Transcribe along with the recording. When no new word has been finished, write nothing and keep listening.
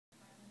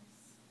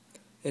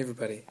Hey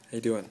everybody, how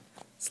you doing?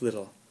 It's a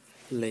little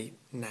late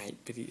night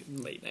video.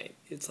 Late night.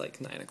 It's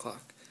like 9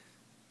 o'clock.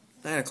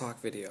 9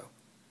 o'clock video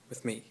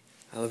with me.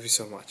 I love you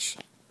so much.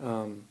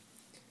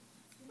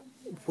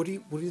 What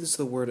does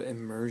the word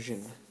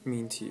immersion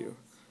mean to you?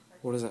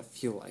 What does that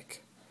feel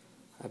like?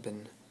 I've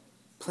been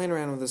playing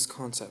around with this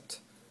concept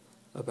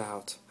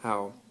about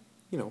how,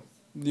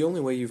 the only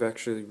way you've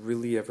actually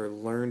really ever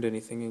learned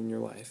anything in your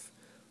life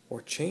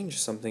or changed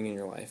something in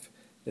your life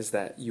is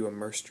that you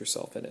immersed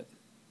yourself in it.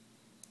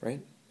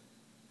 Right?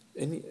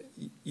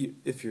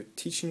 If you're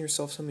teaching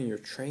yourself something, you're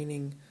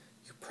training,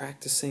 you're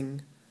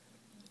practicing,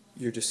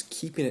 you're just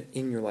keeping it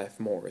in your life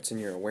more. It's in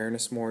your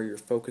awareness more, you're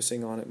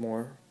focusing on it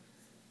more,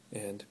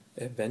 and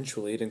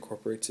eventually it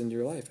incorporates into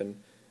your life. And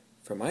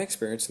from my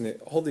experience, and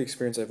all the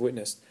experience I've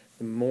witnessed,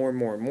 the more and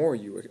more and more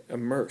you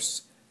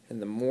immerse,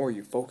 and the more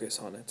you focus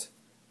on it,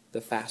 the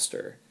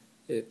faster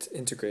it's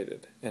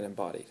integrated and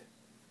embodied.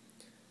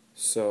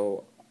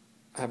 So,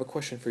 I have a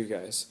question for you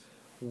guys.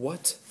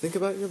 Think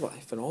about your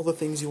life and all the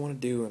things you want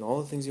to do and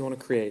all the things you want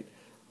to create,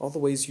 all the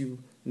ways you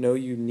know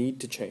you need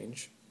to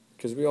change.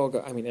 Because everyone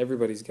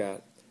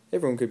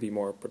could be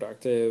more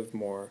productive,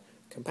 more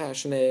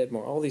compassionate,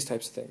 all these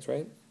types of things,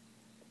 right?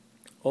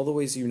 All the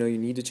ways you know you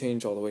need to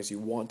change, all the ways you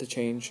want to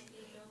change,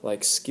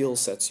 like skill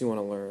sets you want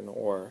to learn,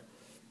 or,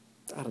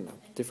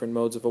 different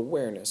modes of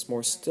awareness,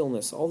 more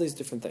stillness, all these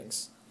different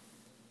things.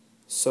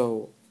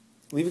 So,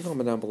 leave a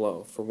comment down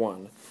below, for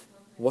one,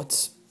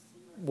 what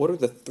are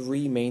the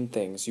 3 main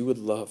things you would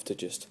love to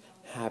just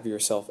have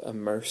yourself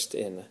immersed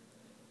in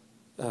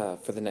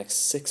for the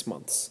next 6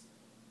 months,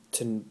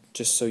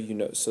 just so you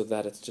know, so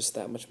that it's just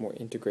that much more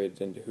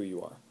integrated into who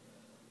you are?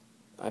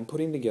 I'm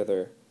putting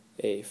together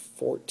a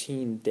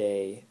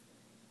 14-day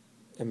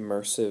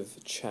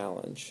immersive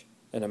challenge,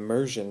 an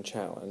immersion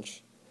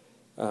challenge,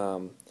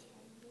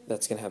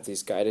 that's going to have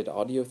these guided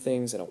audio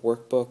things and a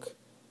workbook.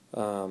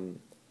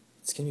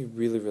 It's going to be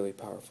really, really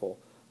powerful.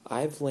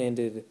 I've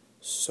landed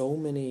so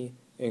many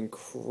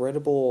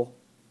incredible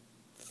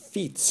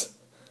feats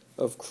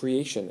of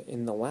creation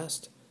in the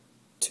last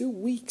 2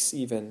 weeks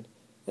even.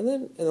 And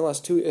then in the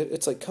last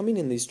it's like coming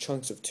in these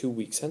chunks of 2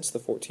 weeks, hence the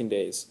 14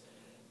 days.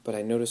 But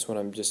I notice when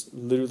I'm just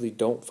literally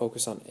don't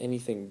focus on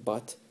anything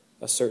but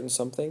a certain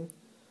something,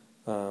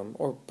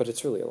 but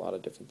it's really a lot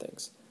of different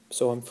things.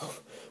 So I'm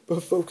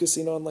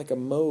focusing on like a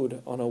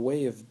mode, on a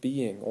way of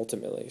being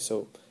ultimately.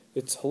 So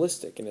it's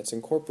holistic and it's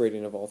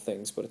incorporating of all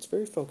things, but it's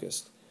very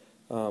focused.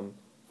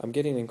 I'm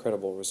getting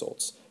incredible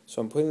results.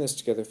 So I'm putting this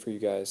together for you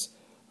guys.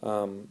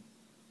 I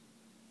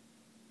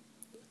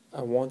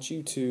want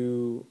you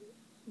to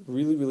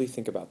really, really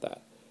think about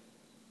that.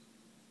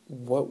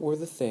 What were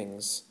the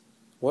things?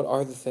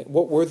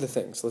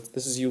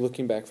 This is you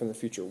looking back from the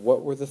future.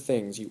 What were the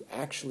things you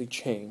actually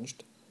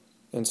changed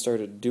and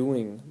started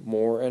doing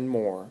more and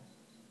more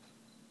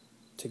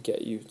to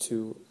get you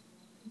to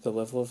the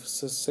level of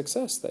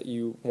success that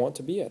you want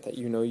to be at, that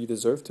you know you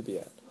deserve to be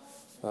at?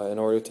 In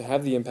order to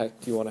have the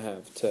impact you want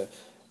to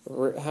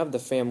have the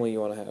family you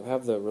want to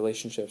have the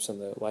relationships and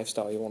the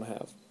lifestyle you want to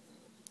have.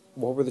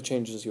 What were the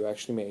changes you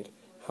actually made?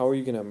 How are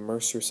you going to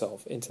immerse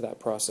yourself into that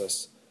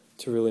process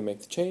to really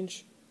make the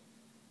change?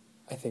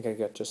 I think I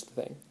got just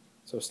the thing.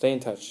 So stay in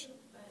touch.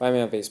 Find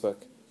me on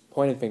Facebook.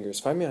 Pointed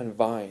fingers. Find me on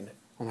Vine.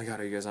 Oh my God,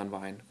 are you guys on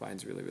Vine?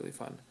 Vine's really, really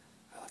fun.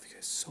 I love you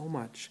guys so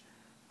much.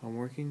 I'm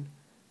working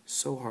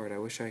so hard. I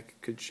wish I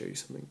could show you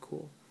something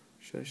cool.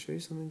 Should I show you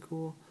something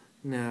cool?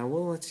 Nah,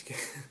 we'll let you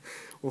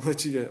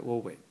get,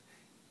 wait.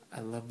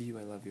 I love you.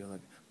 Give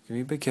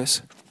me a big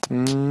kiss.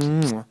 Give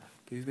me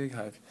a big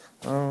hug.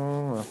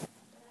 Oh,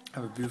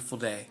 have a beautiful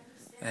day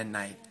and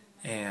night,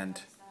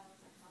 and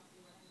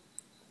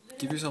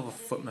give yourself a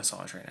foot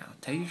massage right now.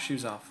 Take your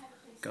shoes off,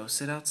 go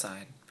sit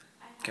outside,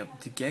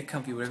 get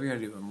comfy, whatever you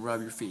gotta do, and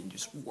rub your feet, and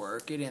just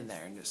work it in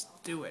there, and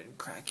just do it, and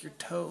crack your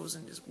toes,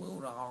 and just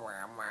move it all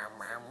around.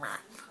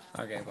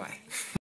 Okay, bye.